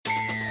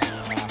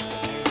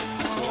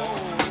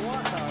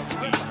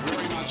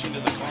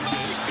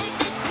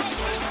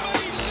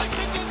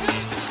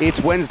It's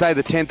Wednesday,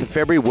 the 10th of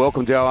February.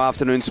 Welcome to our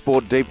afternoon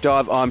sport deep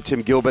dive. I'm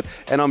Tim Gilbert,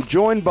 and I'm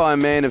joined by a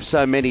man of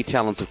so many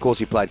talents. Of course,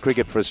 he played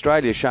cricket for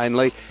Australia, Shane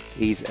Lee.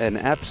 He's an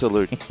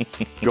absolute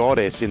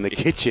goddess in the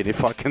kitchen,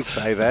 if I can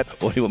say that.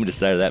 What do you want me to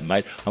say to that,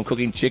 mate? I'm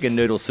cooking chicken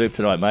noodle soup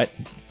tonight, mate.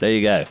 There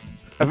you go.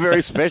 A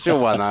very special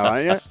one, though,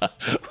 aren't you?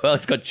 Well,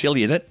 it's got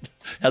chilli in it.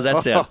 How's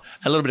that sound?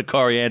 A little bit of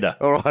coriander.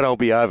 All right, I'll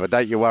be over.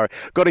 Don't you worry.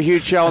 Got a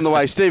huge show on the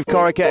way. Steve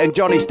Corica and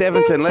Johnny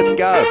Stevenson. Let's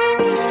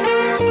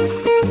go.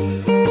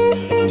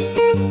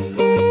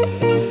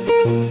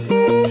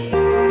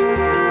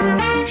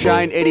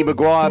 Shane, Eddie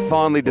Maguire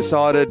finally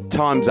decided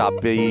time's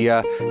up.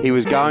 He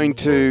was going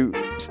to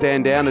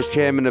stand down as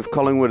chairman of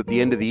Collingwood at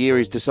the end of the year.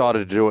 He's decided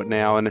to do it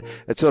now, and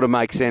it sort of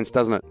makes sense,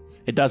 doesn't it?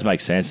 It does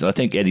make sense, and I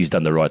think Eddie's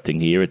done the right thing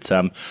here. It's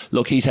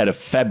look, he's had a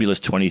fabulous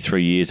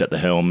 23 years at the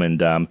helm,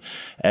 and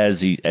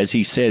as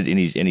he said in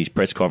his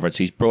press conference,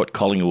 he's brought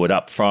Collingwood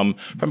up from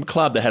a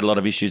club that had a lot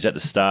of issues at the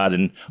start,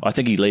 and I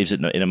think he leaves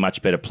it in a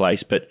much better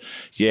place. But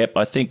yeah,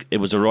 I think it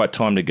was the right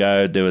time to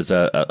go. There was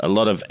a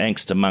lot of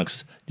angst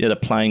amongst the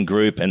playing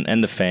group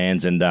and the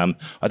fans, and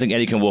I think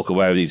Eddie can walk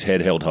away with his head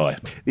held high.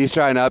 The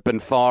Australian Open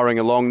firing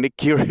along. Nick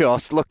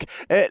Kyrgios, look,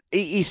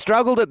 he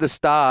struggled at the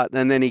start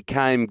and then he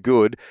came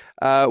good.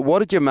 What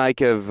did you make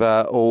of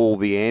all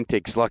the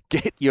antics? Like,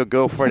 get your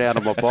girlfriend out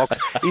of my box.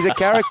 He's a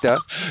character.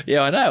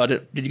 Yeah, I know.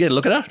 Did you get a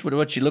look at her?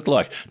 What she looked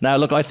like? No,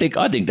 look, I think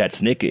that's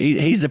Nick.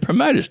 He's a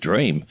promoter's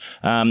dream.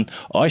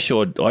 I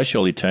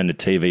surely turn the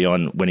TV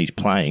on when he's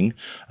playing.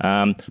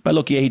 But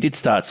look, yeah, he did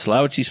start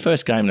slow. It's his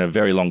first game in a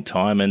very long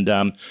time, and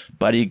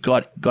but he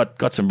got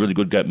some really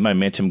good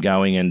momentum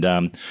going.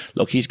 And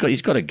look, he's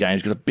got a game.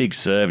 He's got a big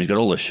serve. He's got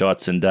all the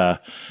shots. And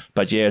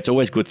but yeah, it's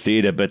always good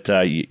theatre. But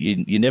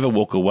you never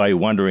walk away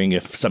wondering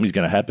if something's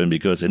going to happen,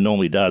 because it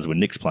normally does when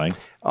Nick's playing.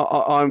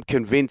 I'm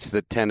convinced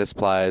that tennis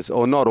players,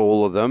 or not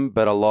all of them,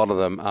 but a lot of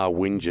them are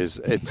whingers.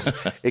 It's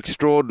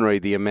extraordinary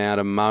the amount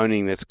of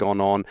moaning that's gone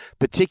on,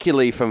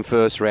 particularly from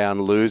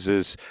first-round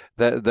losers.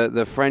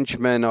 The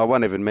Frenchman, I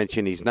won't even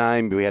mention his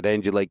name. We had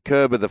Angelique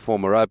Kerber, the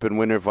former Open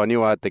winner. If I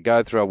knew I had to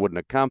go through, I wouldn't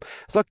have come.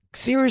 It's like,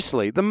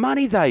 seriously, the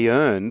money they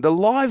earn, the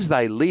lives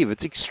they live,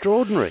 it's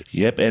extraordinary.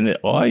 Yep, and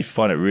I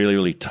find it really,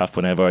 really tough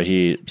whenever I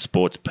hear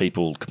sports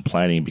people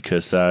complaining,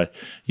 because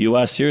you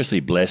are seriously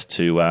blessed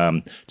to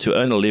earn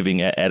a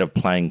living out of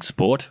playing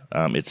sport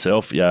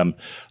itself. A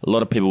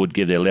lot of people would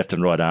give their left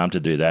and right arm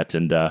to do that.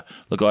 And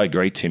look, I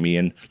agree, Timmy.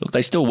 And look,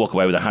 they still walk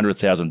away with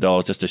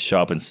 $100,000 just to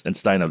show up and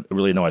stay in a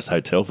really nice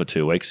hotel for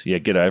 2 weeks. Yeah,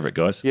 get over it,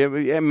 guys.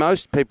 Yeah,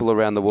 most people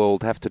around the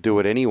world have to do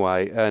it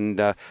anyway, and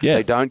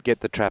they don't get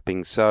the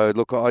trappings. So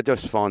look, I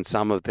just find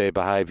some of their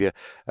behaviour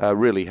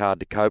really hard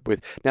to cope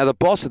with. Now, the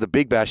boss of the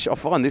Big Bash, I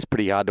find this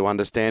pretty hard to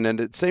understand,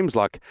 and it seems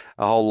like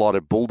a whole lot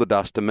of boulder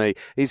dust to me.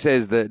 He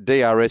says that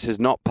DRS is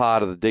not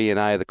part of the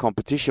DNA of the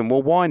competition.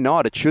 Well, why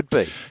not? It should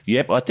be.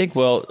 Yep, I think,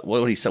 well, what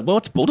did he say? Well,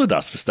 it's boulder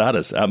dust for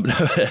starters.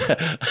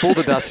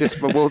 Boulder dust,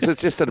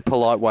 it's just a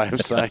polite way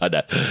of saying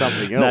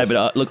something else.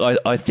 No, but look,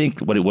 I think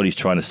what he's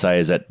trying to say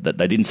is that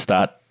they didn't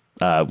start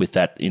with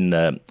that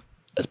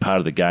as part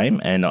of the game,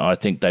 and I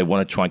think they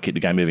want to try and keep the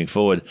game moving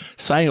forward.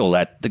 Saying all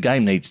that, the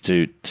game needs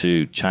to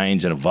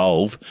change and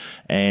evolve,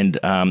 and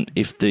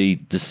if the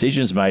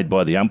decisions made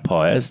by the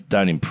umpires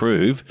don't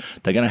improve,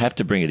 they're going to have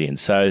to bring it in.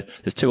 So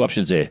there's two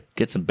options there: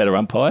 get some better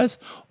umpires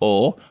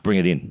or bring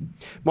it in.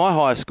 My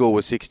highest score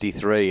was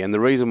 63, and the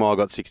reason why I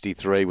got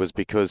 63 was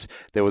because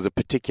there was a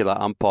particular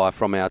umpire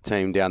from our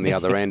team down the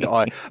other end.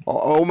 I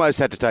almost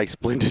had to take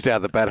splinters out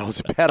of the bat. I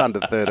was about under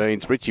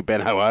 13s, Richie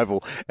Benno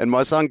Oval, and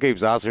my son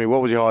keeps asking me,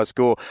 what was your highest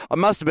score? I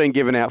must have been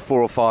given out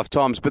 4 or 5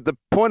 times, but the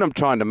point I'm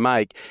trying to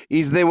make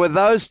is there were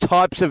those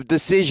types of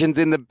decisions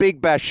in the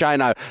Big Bash,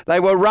 Shano. They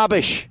were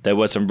rubbish. There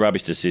were some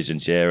rubbish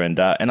decisions, yeah, and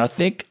I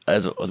think,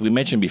 as we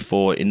mentioned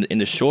before, in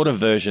the shorter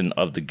version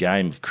of the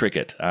game of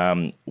cricket,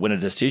 when a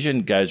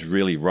decision goes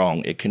really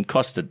wrong, it can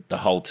cost the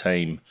whole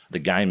team the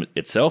game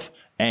itself,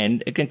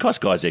 and it can cost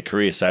guys their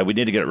career, so we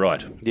need to get it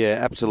right. Yeah,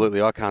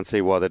 absolutely. I can't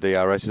see why the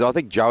DRS is. I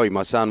think Joey,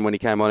 my son, when he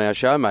came on our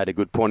show, made a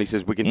good point. He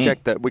says, we can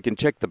check that. We can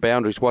check the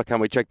boundaries. Why can't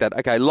we check that?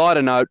 Okay,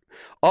 lighter note.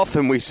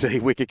 Often we see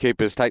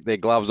wicketkeepers take their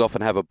gloves off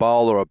and have a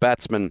bowl, or a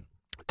batsman.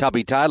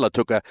 Tubby Taylor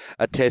took a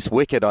test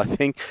wicket, I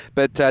think.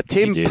 But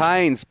Tim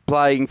Paine's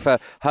playing for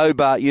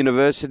Hobart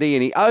University,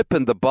 and he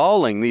opened the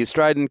bowling. The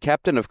Australian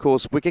captain, of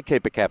course,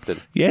 wicketkeeper captain.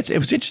 Yeah, it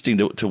was interesting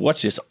to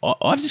watch this.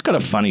 I've just got a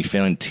funny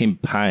feeling Tim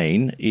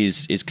Paine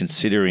is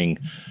considering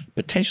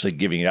potentially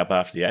giving it up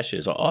after the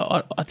Ashes.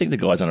 I think the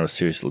guy's under a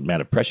serious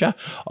amount of pressure.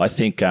 I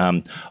think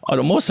I'm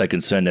also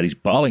concerned that he's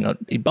bowling.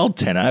 He bowled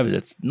 10 overs.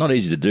 It's not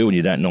easy to do when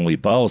you don't normally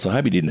bowl, so I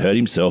hope he didn't hurt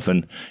himself.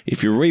 And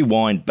if you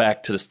rewind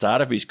back to the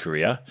start of his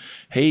career,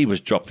 he was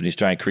dropped from the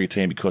Australian cricket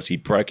team because he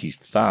broke his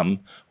thumb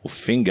or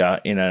finger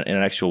in an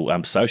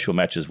actual social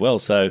match as well.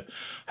 So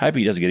I hope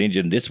he doesn't get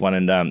injured in this one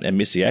and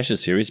miss the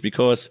Ashes series,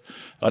 because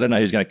I don't know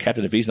who's going to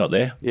captain if he's not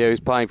there. Yeah,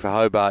 he's playing for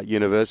Hobart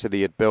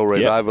University at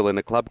Bellerive Oval in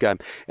a club game.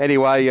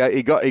 Anyway,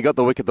 he got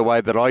the wicket the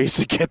way that I used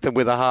to get them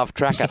with a half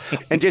tracker.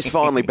 And just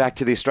finally back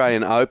to the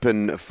Australian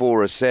Open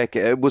for a sec.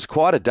 It was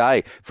quite a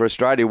day for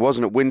Australia,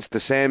 wasn't it? Wins to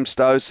Sam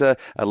Stosur,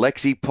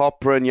 Alexei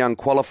Popyrin, young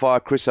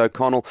qualifier Chris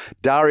O'Connell,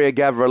 Daria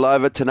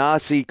Gavrilova,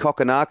 Thanasi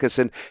Kokkinakis,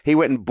 and he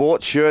went and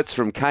bought shirts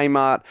from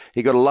Kmart.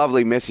 He got a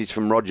lovely message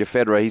from Roger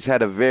Federer. He's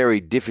had a very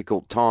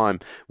difficult time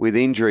with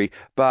injury,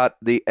 but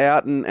the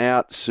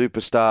out-and-out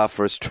superstar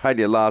for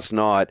Australia last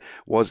night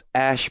was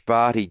Ash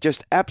Barty.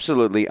 Just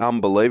absolutely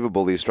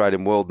unbelievable, the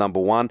Australian world number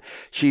one.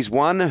 She's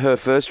won her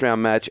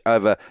first-round match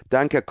over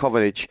Danka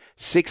Kovanic,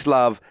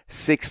 6-love,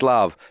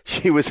 6-love.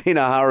 She was in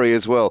a hurry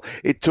as well.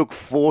 It took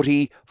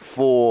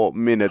 44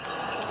 minutes.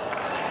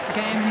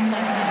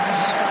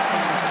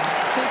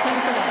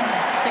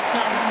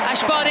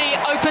 Ash Barty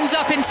opens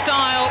up in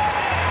style.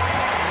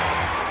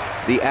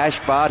 The Ash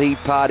Barty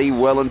party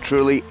well and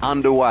truly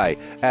underway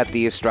at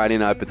the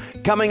Australian Open.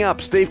 Coming up,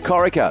 Steve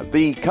Corica,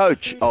 the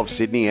coach of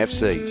Sydney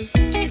FC.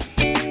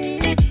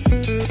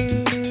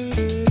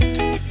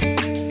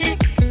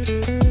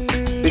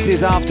 This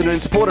is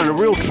Afternoon Sport, and a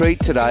real treat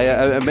today.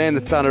 A man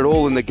that's done it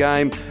all in the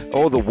game,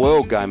 or the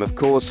world game, of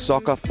course,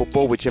 soccer,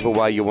 football, whichever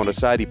way you want to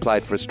say it. He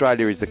played for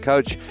Australia. He's the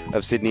coach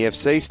of Sydney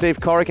FC. Steve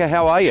Corica,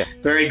 how are you?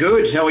 Very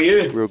good. How are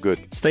you? Real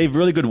good. Steve,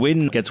 really good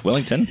win against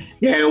Wellington.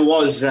 Yeah, it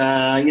was.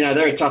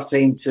 They're a tough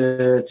team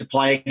to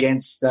play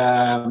against.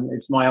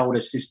 It's my old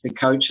assistant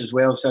coach as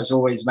well, so it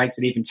always makes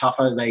it even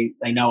tougher. They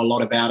know a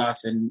lot about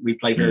us, and we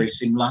play very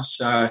similar.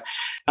 So,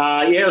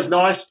 it was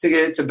nice to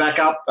get to back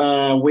up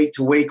week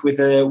to week with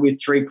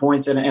 3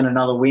 points and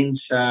another win.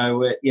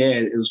 So,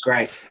 it was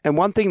great. And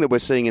one thing that we're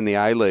seeing in the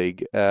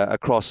A-League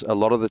across a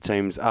lot of the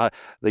teams are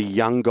the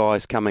young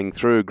guys coming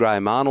through.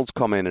 Graham Arnold's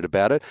commented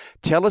about it.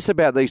 Tell us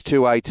about these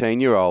two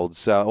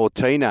 18-year-olds or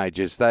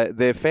teenagers.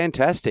 They're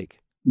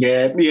fantastic.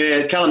 Yeah,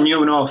 Callum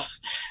Newmanoff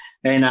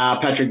and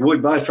Patrick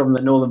Wood, both from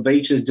the Northern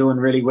Beaches, doing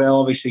really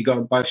well. Obviously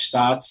got both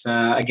starts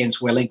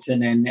against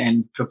Wellington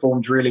and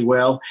performed really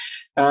well.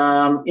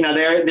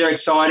 They're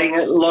exciting.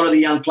 A lot of the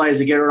young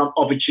players are getting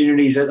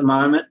opportunities at the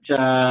moment,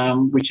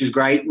 which is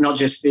great. Not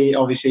just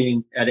obviously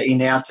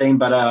in our team,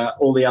 but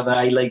all the other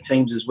A-League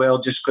teams as well,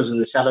 just because of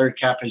the salary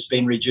cap has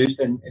been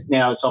reduced, and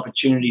now it's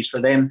opportunities for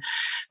them.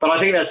 But I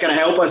think that's going to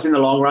help us in the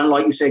long run.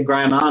 Like you said,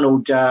 Graham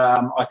Arnold,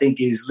 I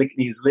think is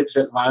licking his lips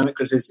at the moment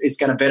because it's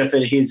going to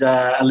benefit his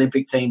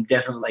Olympic team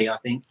definitely, I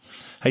think.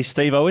 Hey,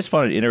 Steve, I always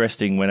find it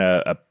interesting when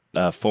a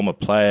former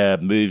player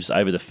moves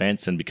over the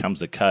fence and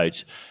becomes a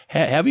coach.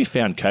 How have you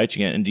found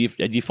coaching it? And do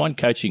you find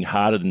coaching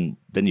harder than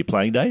your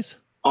playing days?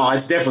 Oh,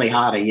 it's definitely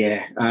harder,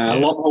 yeah. A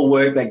lot more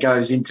work that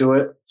goes into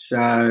it.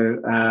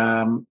 So,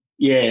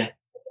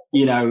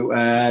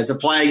 as a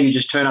player, you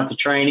just turn up to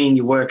training,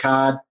 you work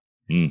hard.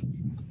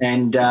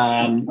 And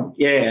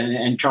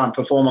try and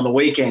perform on the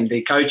weekend.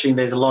 The coaching,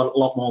 there's a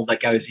lot more that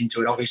goes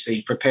into it.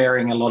 Obviously,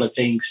 preparing a lot of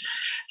things,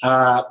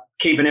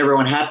 keeping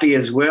everyone happy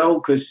as well,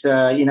 because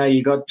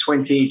you got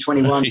 20,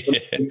 21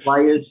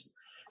 players.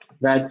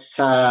 That's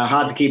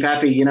hard to keep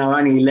happy.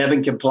 Only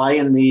 11 can play,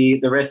 and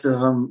the rest of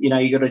them,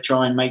 you got to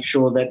try and make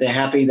sure that they're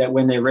happy, that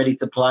when they're ready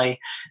to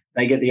play,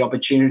 they get the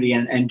opportunity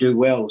and do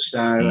well.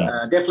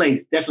 So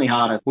definitely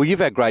harder. Well, you've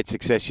had great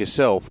success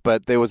yourself,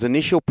 but there was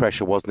initial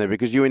pressure, wasn't there?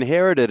 Because you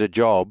inherited a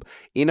job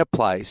in a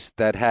place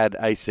that had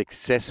a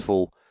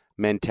successful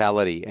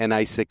mentality and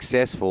a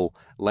successful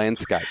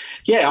landscape.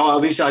 Yeah,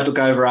 obviously I took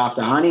over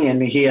after Honey,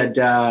 and he had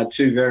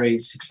 2 very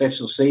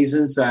successful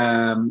seasons.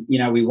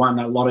 We won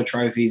a lot of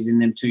trophies in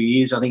them 2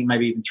 years. I think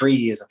maybe even 3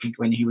 years. I think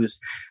when he was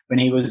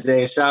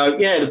there. So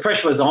the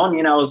pressure was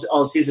on. I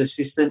was his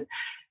assistant.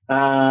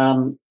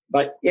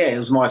 But it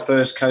was my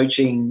first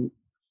coaching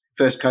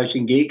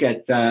gig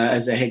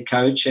as a head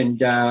coach,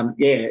 and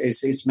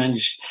it's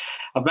managed.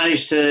 I've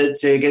managed to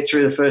get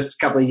through the first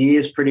couple of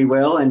years pretty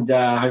well, and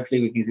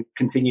hopefully we can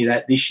continue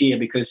that this year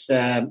because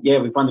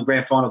we've won the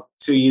grand final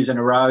 2 years in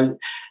a row,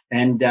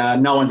 and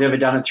no one's ever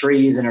done it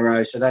 3 years in a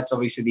row. So that's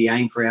obviously the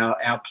aim for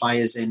our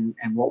players and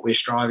what we're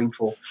striving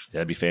for.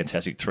 That'd be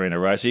fantastic, 3 in a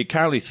row. So you're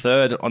currently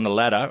third on the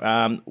ladder.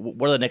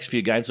 What do the next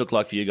few games look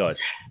like for you guys?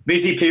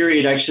 Busy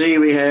period, actually.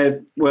 We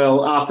had,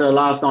 after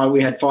last night,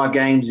 we had 5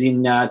 games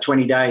in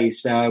 20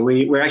 days.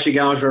 We're actually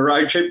going for a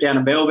road trip down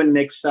to Melbourne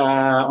next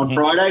on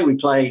Friday. We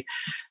play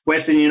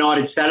Western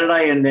United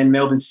Saturday and then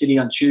Melbourne City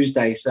on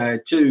Tuesday. So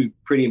 2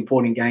 pretty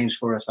important games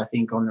for us, I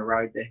think, on the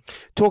road there.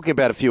 Talking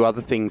about a few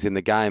other things in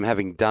the game,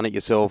 having done it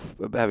yourself,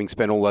 having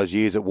spent all those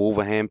years at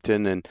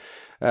Wolverhampton and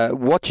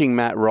watching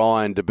Matt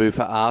Ryan debut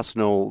for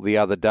Arsenal the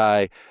other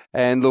day.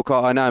 And look,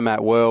 I know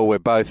Matt well. We're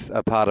both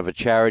a part of a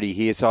charity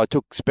here, so I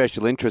took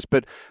special interest.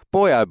 But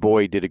boy, oh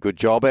boy, he did a good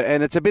job.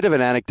 And it's a bit of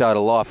an anecdote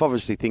of life.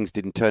 Obviously, things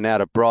didn't turn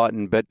out at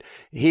Brighton, but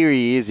here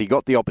he is. He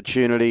got the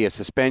opportunity, a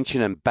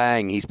suspension, and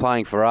bang, he's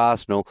playing for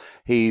Arsenal.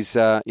 He's,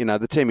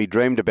 the team he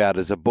dreamed about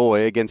as a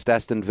boy against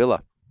Aston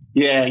Villa.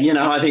 Yeah,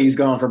 I think he's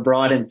gone from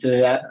Brighton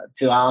to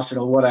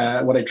Arsenal. What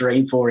a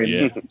dream for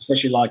him,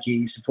 especially like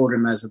he supported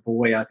him as a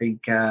boy. I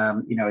think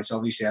it's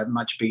obviously a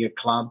much bigger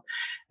club,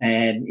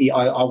 and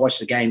I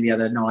watched the game the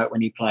other night when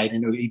he played,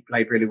 and he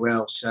played really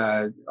well.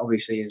 So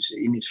obviously, it's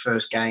in his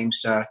first game.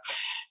 So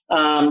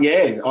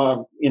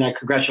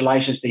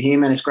congratulations to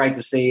him, and it's great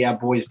to see our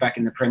boys back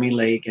in the Premier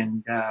League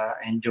and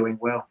doing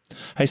well.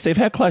 Hey, Steve,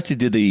 how closely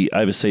do the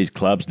overseas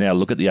clubs now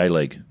look at the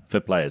A-League for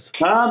players?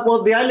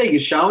 Well, the A-League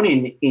is shown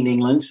in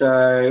England,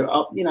 so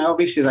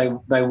obviously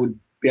they would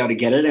be able to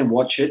get it and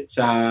watch it.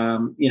 I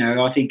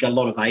think a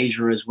lot of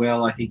Asia as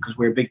well. I think because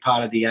we're a big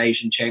part of the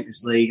Asian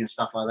Champions League and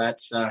stuff like that.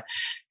 So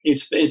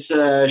it's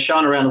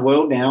shown around the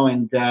world now,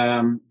 and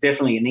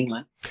definitely in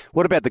England.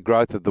 What about the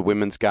growth of the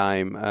women's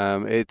game?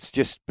 It's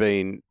just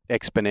been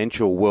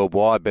exponential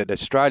worldwide, but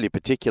Australia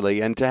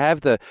particularly. And to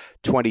have the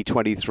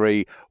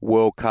 2023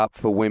 World Cup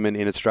for women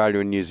in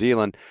Australia and New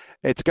Zealand,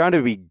 it's going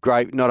to be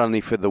great not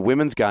only for the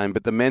women's game,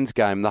 but the men's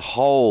game, the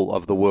whole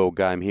of the world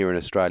game here in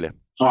Australia.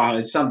 Oh,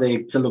 it's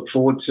something to look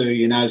forward to.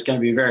 It's going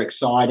to be very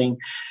exciting.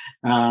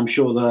 I'm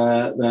sure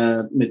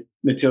the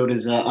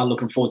Matildas are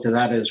looking forward to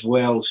that as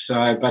well.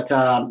 So, but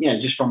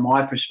just from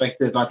my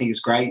perspective, I think it's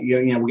great.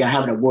 We're going to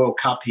have a World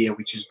Cup here,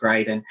 which is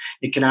great, and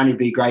it can only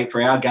be great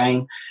for our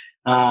game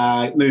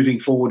moving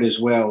forward as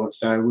well.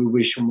 So we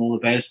wish them all the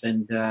best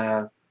and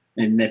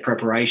their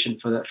preparation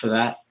for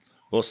that.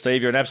 Well,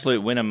 Steve, you're an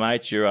absolute winner,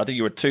 mate. I think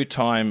you're a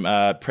two-time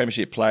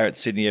premiership player at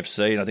Sydney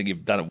FC, and I think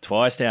you've done it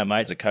twice now,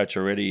 mate, as a coach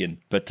already.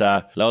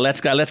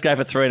 Let's go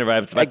for 3 in a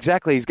row.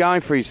 Exactly, he's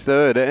going for his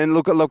third. And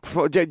look.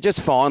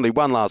 Just finally,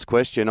 one last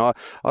question.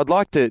 I'd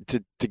like to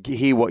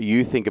hear what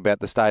you think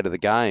about the state of the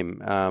game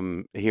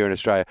here in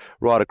Australia,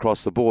 right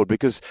across the board,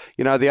 because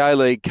the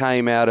A-League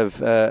came out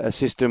of a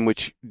system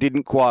which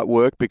didn't quite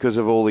work because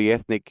of all the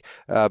ethnic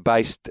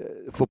based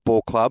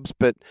football clubs.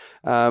 But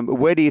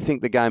where do you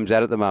think the game's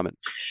at the moment?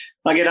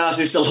 I get asked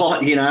this a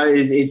lot,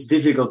 it's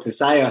difficult to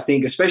say, I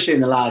think, especially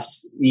in the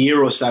last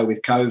year or so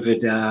with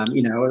COVID.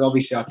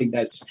 Obviously I think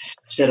that's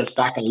set us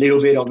back a little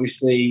bit,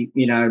 obviously,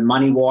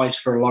 money-wise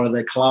for a lot of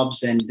the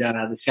clubs, and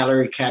the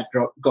salary cap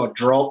got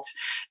dropped.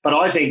 But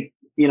I think,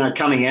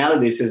 coming out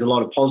of this, there's a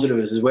lot of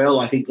positives as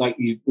well. I think, like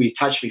we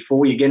touched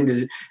before, you're getting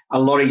to a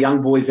lot of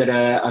young boys that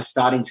are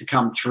starting to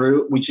come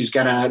through, which is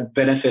going to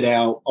benefit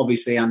our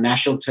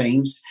national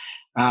teams.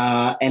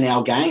 And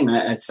our game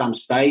at some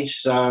stage.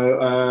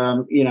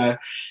 So,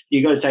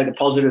 you've got to take the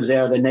positives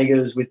out of the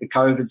negatives with the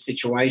COVID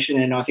situation,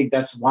 and I think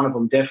that's one of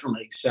them,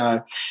 definitely.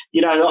 So,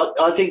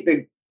 I think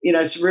that,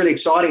 it's really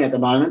exciting at the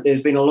moment.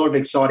 There's been a lot of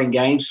exciting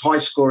games,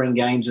 high-scoring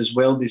games as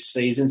well this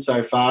season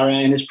so far,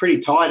 and it's pretty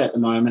tight at the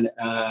moment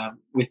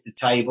with the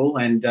table.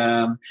 And,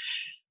 I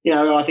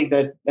think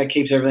that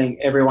keeps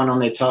everyone on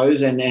their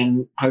toes,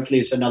 and hopefully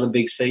it's another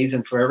big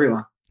season for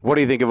everyone. What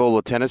do you think of all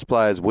the tennis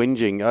players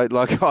whinging?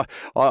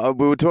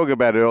 We were talking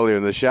about it earlier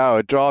in the show.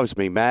 It drives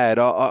me mad.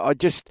 I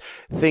just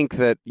think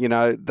that,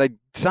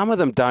 some of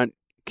them don't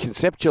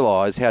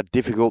conceptualise how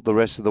difficult the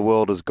rest of the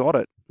world has got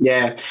it.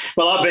 Yeah.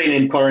 Well, I've been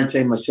in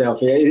quarantine myself.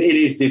 It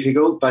is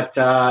difficult, but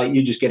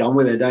you just get on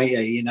with it, don't you?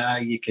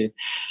 You can.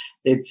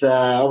 It's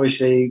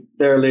obviously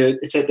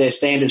it's at their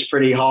standards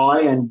pretty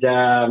high, and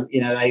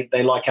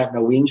they like having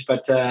a whinge.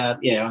 But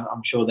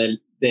I'm sure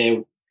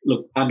they're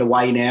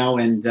underway now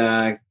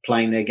and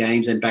playing their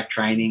games and back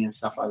training and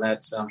stuff like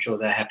that. So I'm sure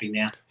they're happy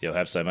now. You'll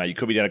have so, mate. You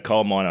could be down a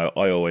coal mine.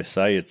 I always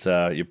say it's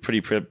you're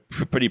pretty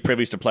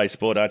privileged to play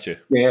sport, aren't you?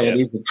 Yeah, it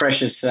is a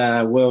precious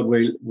world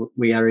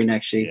we are in,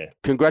 actually. Yeah.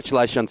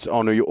 Congratulations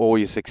on all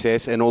your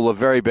success and all the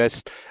very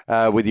best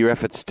with your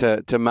efforts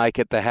to make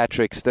it the hat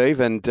trick, Steve.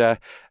 And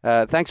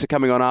thanks for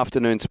coming on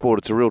Afternoon Sport.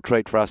 It's a real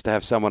treat for us to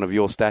have someone of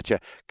your stature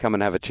come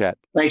and have a chat.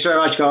 Thanks very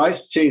much,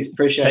 guys. Cheers.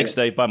 Appreciate it. Thanks,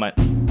 Steve. Bye, mate.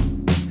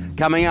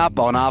 Coming up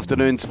on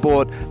Afternoon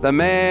Sport, the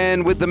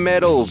man with the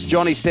medals,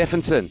 Johnny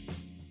Stephenson.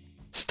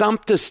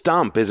 Stump to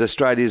Stump is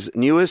Australia's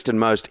newest and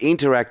most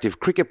interactive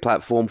cricket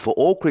platform for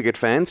all cricket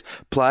fans,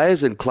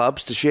 players and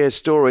clubs to share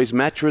stories,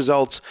 match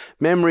results,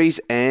 memories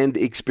and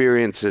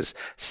experiences.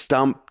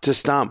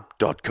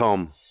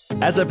 StumpToStump.com.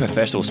 As a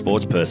professional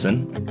sports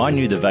person, I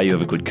knew the value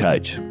of a good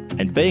coach,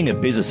 and being a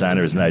business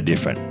owner is no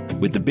different.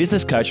 With the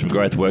Business Coach from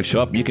Growth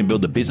Workshop, you can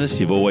build the business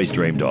you've always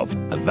dreamed of,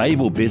 a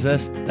valuable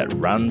business that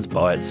runs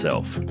by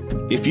itself.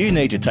 If you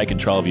need to take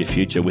control of your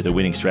future with a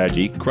winning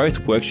strategy,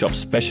 Growth Workshop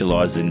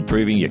specialises in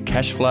improving your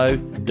cash flow,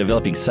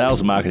 developing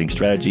sales and marketing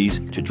strategies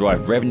to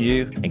drive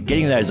revenue, and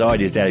getting those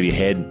ideas out of your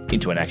head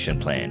into an action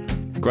plan.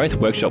 Growth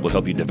Workshop will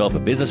help you develop a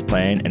business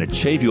plan and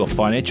achieve your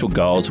financial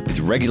goals with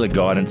regular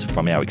guidance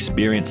from our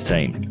experienced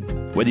team.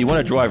 Whether you want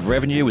to drive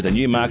revenue with a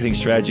new marketing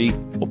strategy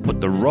or put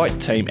the right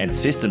team and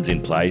systems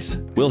in place,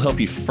 we'll help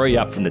you free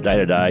up from the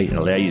day-to-day and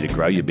allow you to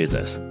grow your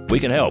business. We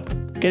can help.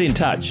 Get in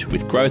touch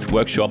with Growth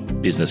Workshop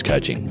Business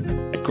Coaching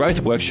at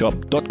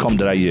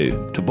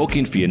growthworkshop.com.au to book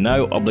in for your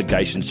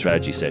no-obligation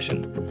strategy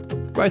session.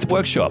 Growth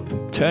Workshop,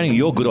 turning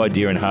your good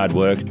idea and hard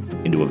work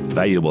into a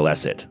valuable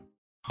asset.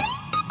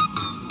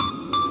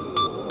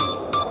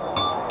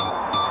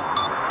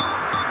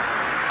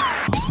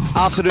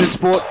 Afternoon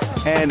Sport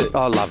And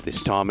I love this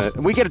time.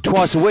 We get it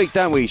twice a week,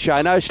 don't we,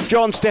 Shano?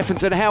 John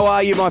Stephenson, how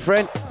are you, my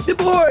friend? The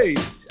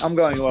boys! I'm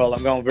going well.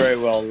 I'm going very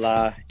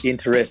well.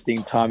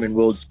 Interesting time in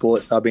world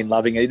sports. I've been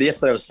loving it.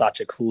 Yesterday was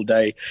such a cool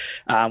day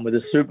with the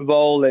Super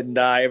Bowl and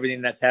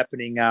everything that's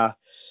happening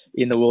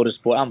in the world of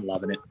sport. I'm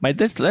loving it. Mate,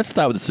 let's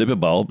start with the Super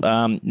Bowl.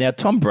 Now,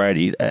 Tom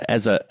Brady,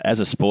 as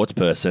a sports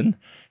person,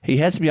 he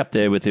has to be up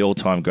there with the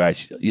all-time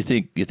greats. You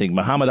think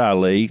Muhammad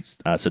Ali,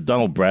 Sir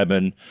Donald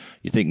Bradman,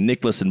 you think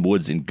Nicklaus and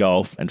Woods in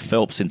golf and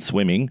Phelps in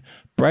swimming.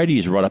 Brady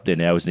is right up there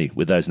now, isn't he,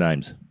 with those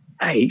names?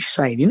 Hey,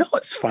 Shane, you know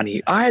what's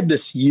funny? I had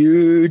this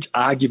huge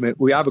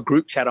argument. We have a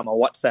group chat on my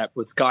WhatsApp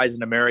with guys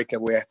in America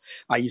where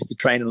I used to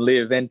train and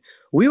live. And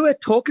we were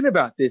talking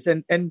about this.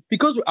 And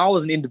because I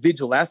was an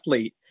individual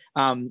athlete,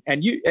 and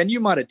you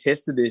might have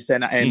tested this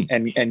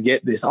and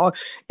get this.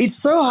 It's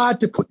so hard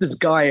to put this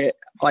guy,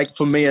 like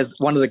for me, as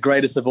one of the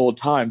greatest of all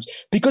times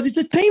because it's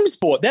a team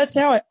sport. That's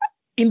how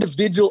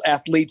individual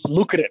athletes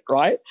look at it,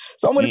 right?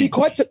 So I'm going to be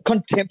quite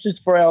contemptuous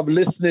for our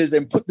listeners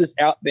and put this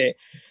out there.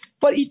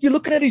 But if you're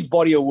looking at his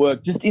body of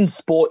work, just in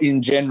sport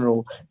in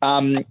general,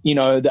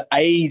 the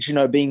age,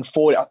 being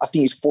 40, I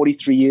think he's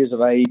 43 years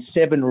of age,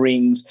 7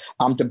 rings,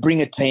 to bring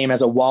a team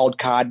as a wild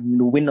card and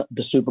to win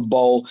the Super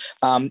Bowl.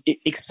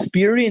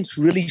 Experience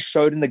really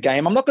showed in the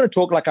game. I'm not going to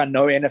talk like I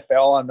know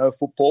NFL, I know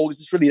football,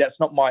 because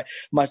that's not my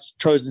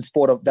chosen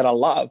sport that I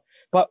love.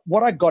 But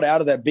what I got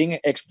out of that, being an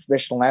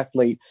ex-professional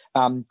athlete,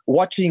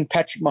 watching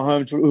Patrick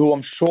Mahomes, who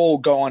I'm sure will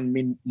go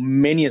on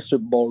many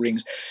Super Bowl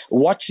rings,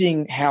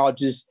 watching how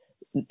just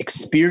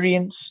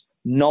experience,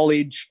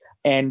 knowledge,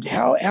 and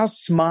how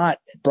smart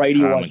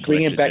Brady was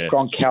bringing back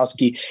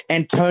Gronkowski,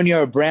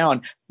 Antonio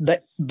Brown.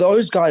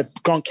 Those guys,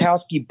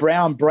 Gronkowski,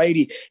 Brown,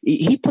 Brady,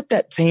 he put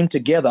that team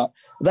together.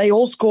 They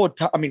all scored.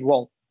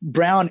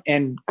 Brown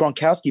and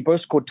Gronkowski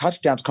both scored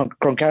touchdowns.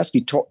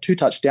 Gronkowski 2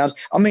 touchdowns.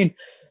 I mean,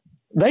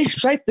 they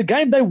shaped the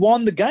game. They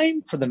won the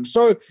game for them.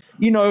 So,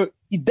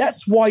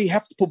 that's why you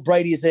have to put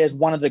Brady as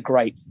one of the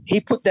greats. He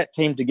put that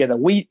team together.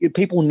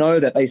 People know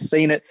that. They've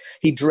seen it.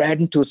 He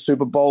dragged into a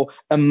Super Bowl.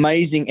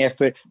 Amazing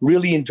effort.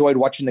 Really enjoyed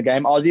watching the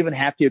game. I was even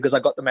happier because I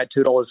got them at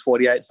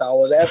 $2.48, so I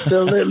was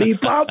absolutely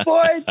pumped,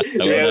 boys.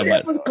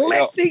 I was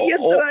collecting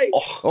yesterday.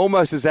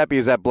 Almost as happy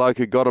as that bloke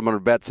who got him on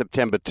about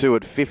September 2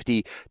 at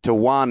 50 to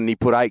 1, and he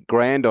put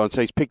 $8,000 on,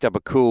 so he's picked up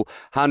a cool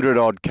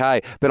 100-odd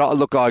K. But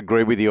I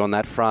agree with you on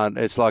that front.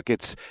 It's like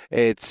it's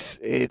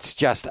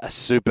just a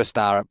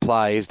superstar at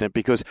play, isn't it?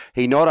 Because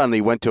he not only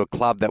went to a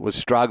club that was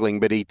struggling,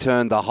 but he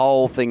turned the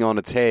whole thing on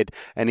its head,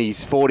 and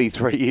he's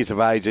 43 years of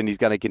age, and he's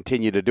going to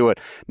continue to do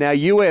it. Now,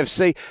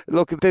 UFC,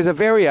 look, there's a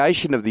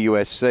variation of the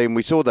UFC, and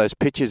we saw those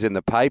pictures in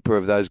the paper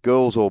of those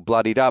girls all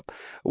bloodied up.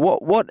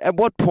 At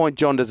what point,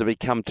 John, does it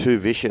become too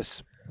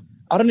vicious?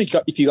 I don't know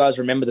if you guys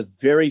remember the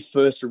very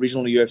first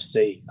original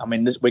UFC. I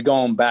mean, we're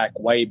going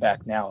way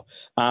back now.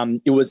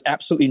 It was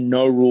absolutely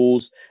no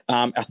rules.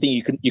 I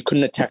think you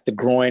couldn't attack the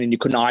groin and you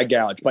couldn't eye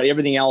gouge, but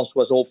everything else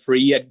was all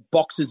free. You had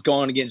boxers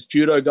going against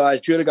judo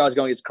guys going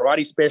against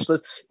karate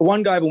specialists.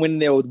 One guy even went in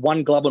there with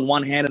one glove on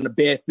one hand and a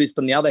bare fist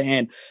on the other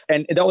hand.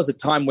 And that was a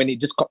time when it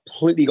just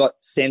completely got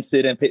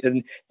censored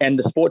and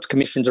the sports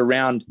commissions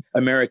around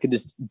America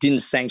just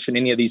didn't sanction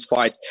any of these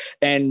fights.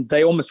 And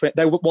they almost went,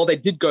 they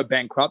did go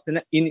bankrupt.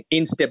 And in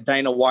stepped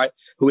Dana White,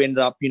 who ended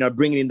up,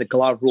 bringing in the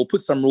glove rule,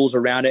 put some rules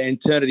around it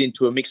and turned it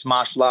into a mixed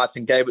martial arts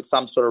and gave it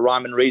some sort of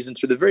rhyme and reason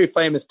through the very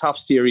famous Tough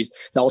series,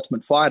 The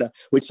Ultimate Fighter,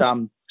 which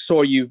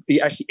saw you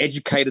actually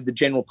educated the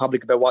general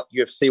public about what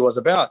UFC was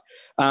about.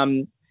 I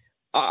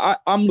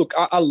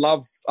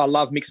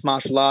love mixed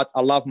martial arts.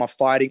 I love my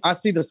fighting. I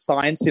see the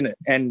science in it.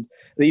 And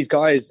these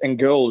guys and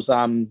girls,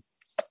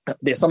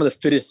 they're some of the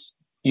fittest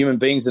human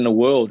beings in the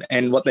world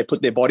and what they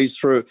put their bodies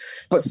through.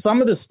 But some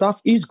of the stuff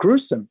is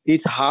gruesome.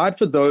 It's hard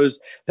for those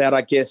that,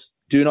 I guess,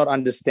 do not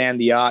understand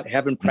the art,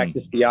 haven't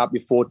practiced the art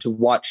before to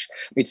watch.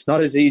 It's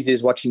not as easy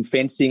as watching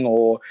fencing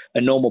or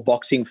a normal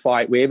boxing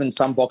fight, where even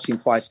some boxing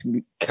fights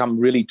can become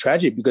really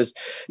tragic because,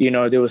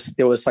 there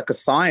was like a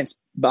science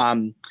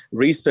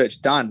research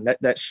done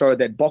that showed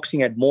that boxing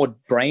had more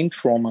brain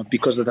trauma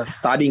because of the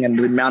thudding and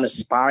the amount of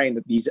sparring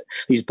that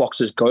these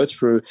boxers go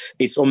through.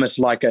 It's almost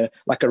like a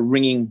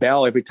ringing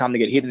bell every time they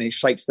get hit, and it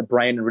shakes the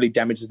brain and really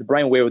damages the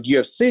brain. Where with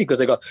UFC, because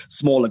they got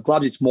smaller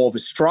gloves, it's more of a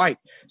strike.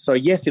 So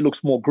yes, it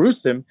looks more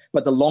gruesome,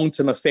 but the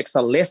long-term effects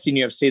are less in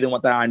UFC than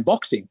what they are in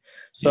boxing.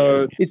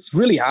 So it's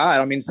really hard.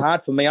 I mean, it's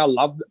hard for me. I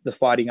love the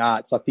fighting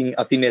arts. I think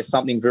there's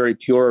something very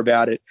pure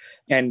about it,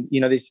 and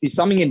there's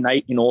something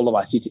innate in all of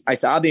us. It's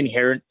either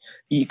inherent.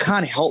 You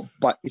can't help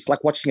but it's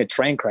like watching a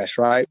train crash,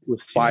 right?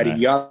 With fighting,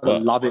 you either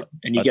love it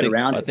and you get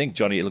around it. I think,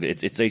 Johnny, look,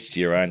 it's each to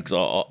your own,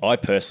 because I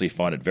personally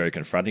find it very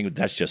confronting.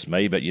 That's just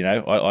me, but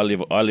I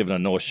live in the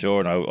North Shore,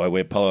 and I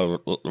wear Polo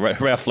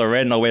Ralph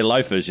Lauren, and I wear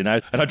loafers, and I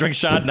drink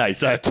Chardonnay.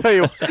 So tell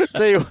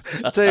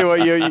you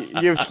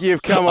what,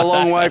 you've come a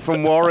long way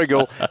from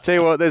Warrigal. Tell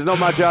you what, there's not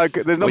much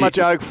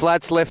Oak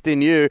Flats left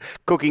in you.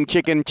 Cooking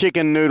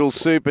chicken noodle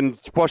soup and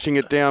washing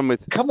it down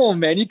with. Come on,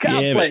 man, you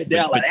can't play it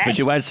down like that. But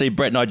you won't see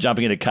Brett and I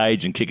jumping in a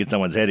cage and kicking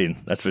someone's head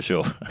in. That's for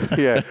sure.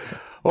 Yeah.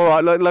 All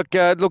right, look.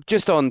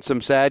 Just on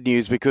some sad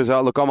news because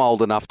I'm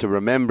old enough to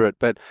remember it,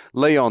 but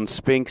Leon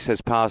Spinks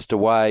has passed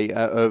away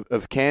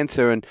of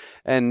cancer,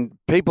 and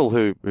people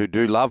who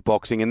do love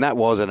boxing, and that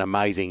was an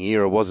amazing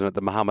era, wasn't it?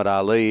 The Muhammad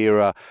Ali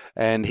era,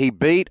 and he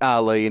beat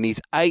Ali in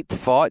his 8th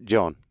fight,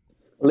 John.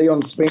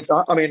 Leon Spinks.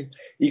 I mean,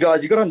 you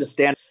guys, you got to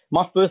understand.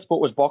 My first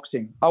sport was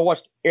boxing. I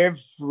watched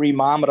every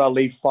Muhammad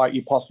Ali fight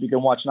you possibly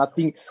can watch, and I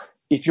think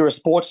if you're a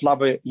sports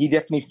lover, he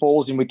definitely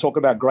falls in. We talk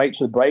about greats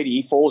with Brady.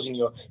 He falls in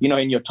your,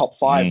 in your top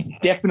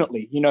 5.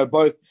 Definitely,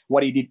 both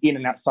what he did in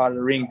and outside of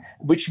the ring,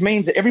 which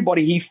means that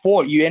everybody he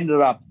fought, you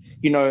ended up,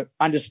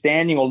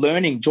 understanding or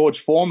learning George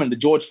Foreman, the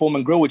George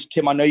Foreman grill, which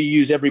Tim, I know you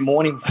use every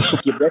morning to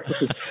cook your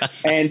breakfasts,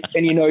 and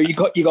you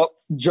got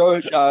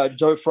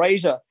Joe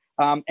Frazier.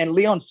 And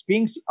Leon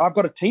Spinks, I've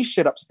got a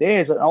T-shirt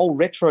upstairs, an old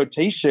retro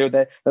T-shirt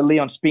that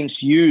Leon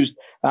Spinks used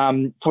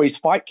for his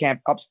fight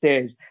camp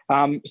upstairs.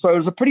 So it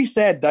was a pretty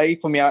sad day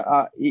for me.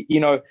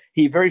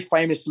 He very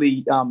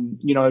famously,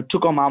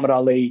 took on Muhammad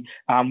Ali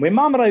when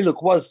Muhammad Ali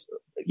was,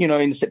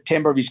 in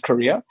September of his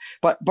career,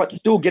 but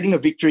still getting a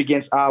victory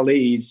against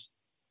Ali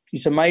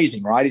it's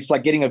amazing, right? It's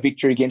like getting a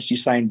victory against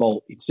Usain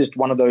Bolt. It's just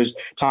one of those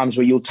times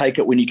where you'll take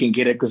it when you can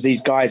get it because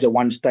these guys at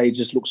one stage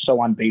just look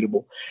so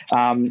unbeatable.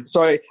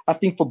 So I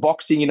think for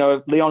boxing,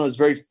 Leon was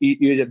he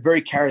was a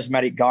very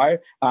charismatic guy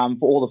for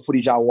all the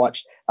footage I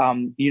watched.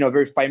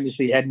 Very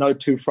famously, he had no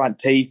 2 front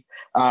teeth.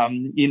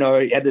 He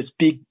had this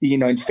big,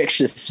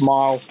 infectious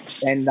smile.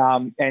 And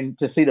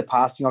to see the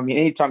passing,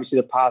 anytime you see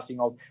the passing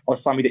of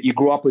somebody that you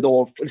grew up with,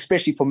 or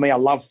especially for me, I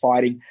love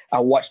fighting. I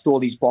watched all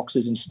these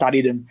boxers and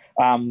studied them.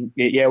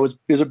 It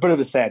was a bit of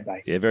a sad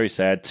day. Yeah, very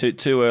sad.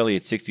 Too early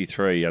at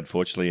 63,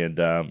 unfortunately, and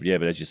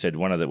but as you said,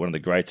 one of the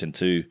greats, and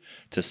to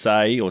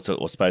say or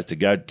supposed to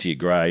go to your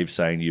grave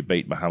saying you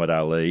beat Muhammad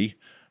Ali,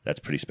 that's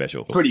pretty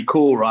special. Pretty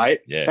cool, right?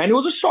 Yeah. And it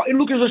was a shock.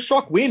 Look, it was a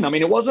shock win. I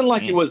mean, it wasn't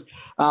like it was.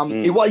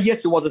 It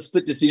was a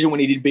split decision when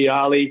he did beat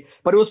Ali,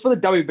 but it was for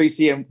the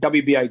WBC and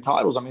WBA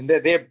titles. I mean,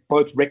 they're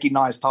both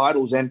recognized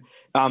titles, and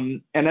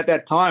at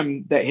that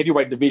time, that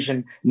heavyweight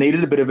division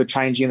needed a bit of a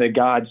change in the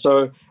guard.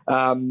 So,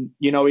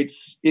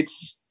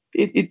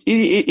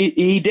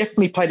 he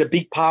definitely played a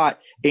big part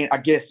in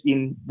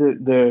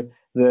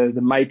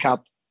the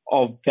makeup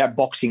of that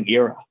boxing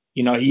era.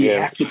 You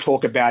have to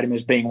talk about him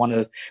as being one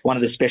of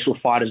the special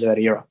fighters of that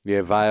era.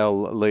 Yeah,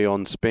 Vale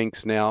Leon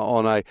Spinks. Now,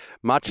 on a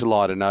much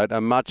lighter note,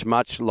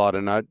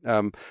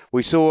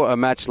 we saw a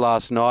match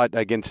last night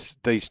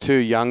against these 2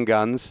 young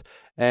guns,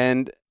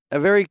 and a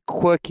very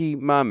quirky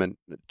moment.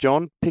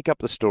 John, pick up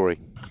the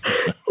story.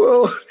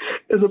 Well,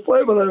 there's a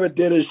player by the name of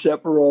Denis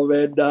Shapovalov,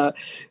 and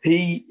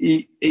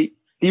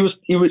he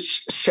was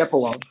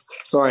Shapovalov.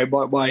 Sorry,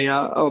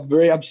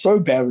 I'm so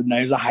bad with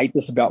names. I hate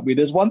this about me.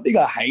 There's one thing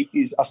I hate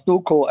is I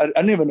still call.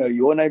 I never know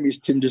your name is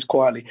Tim, just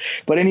quietly.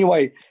 But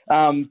anyway,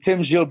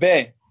 Tim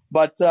Gilbert.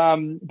 But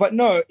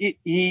no,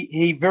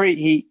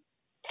 he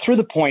through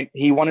the point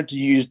he wanted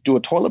to do a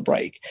toilet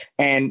break,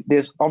 and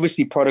there's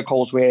obviously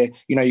protocols where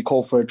you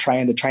call for a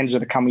train, the trainers are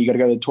going to come, you got to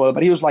go to the toilet.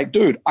 But he was like,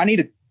 dude, I need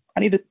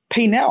to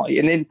pee now.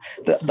 And then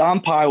the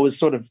umpire was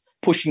sort of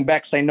pushing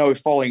back, saying no,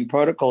 following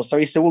protocol. So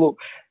he said, well, look,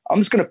 I'm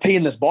just going to pee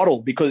in this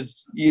bottle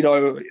because,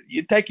 you're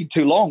taking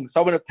too long.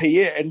 So I'm going to pee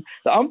here. And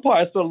the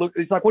umpire sort of looked,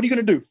 he's like, what are you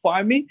going to do?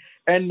 Fine me?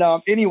 And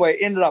anyway,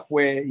 ended up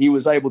where he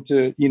was able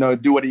to,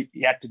 do what he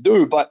had to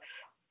do. But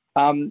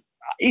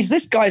is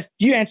this, guys,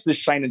 do you answer this,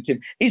 Shane and Tim?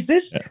 Is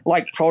this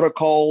like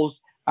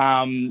protocols?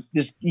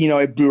 This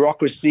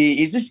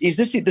bureaucracy, is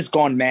this it that's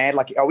gone mad?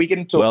 Like, are we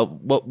getting to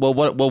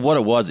what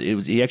it was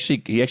he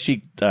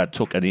actually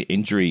took an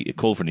injury,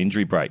 called for an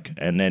injury break,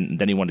 and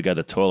then he wanted to go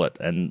to the toilet,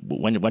 and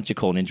once you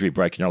call an injury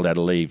break, you're not allowed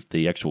to leave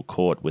the actual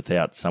court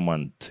without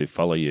someone to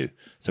follow you,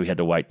 so he had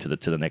to wait to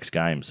the next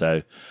game.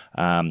 So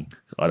I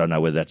don't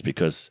know whether that's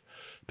because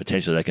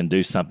potentially they can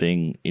do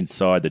something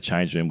inside the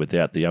change room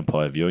without the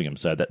umpire viewing them.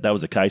 So that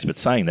was the case. But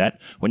saying that,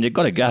 when you've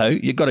got to go,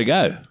 you've got to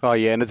go. Oh,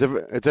 yeah, and it's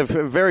a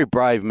very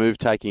brave move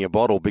taking a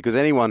bottle, because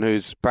anyone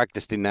who's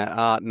practiced in that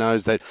art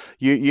knows that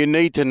you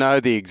need to know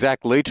the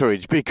exact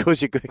literage,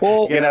 because you can have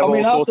all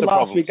sorts of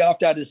problems. Last week,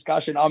 after our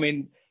discussion,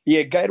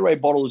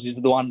 Gatorade bottles is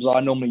the ones I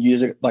normally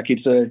use.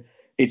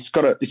 It's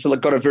got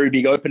a very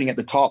big opening at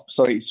the top,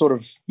 so it's sort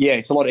of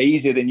it's a lot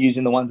easier than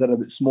using the ones that are a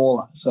bit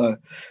smaller. So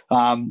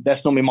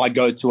that's normally my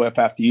go-to if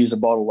I have to use a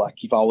bottle,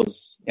 like if I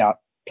was out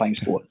playing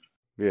sport.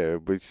 Yeah,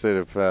 we sort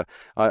of.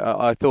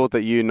 I thought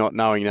that you not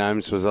knowing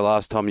names was the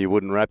last time you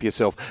wouldn't wrap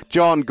yourself.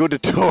 John, good to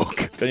talk.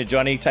 Good on you,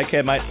 Johnny. Take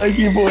care, mate. Thank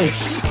you,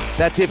 boys.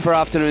 That's it for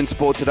Afternoon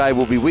Sport today.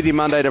 We'll be with you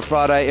Monday to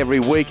Friday every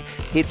week.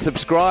 Hit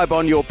subscribe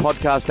on your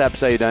podcast app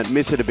so you don't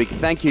miss it. A big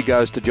thank you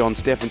goes to John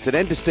Stephenson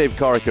and to Steve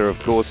Corica, of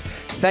course.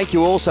 Thank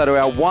you also to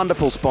our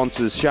wonderful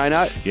sponsors,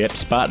 Shano. Yep,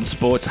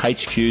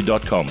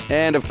 SpartanSportsHQ.com.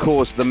 And, of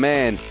course, the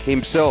man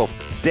himself,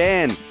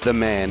 Dan the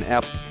Man,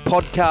 our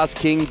podcast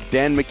king,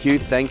 Dan McHugh.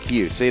 Thank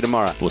you. See you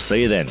tomorrow. We'll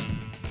see you then.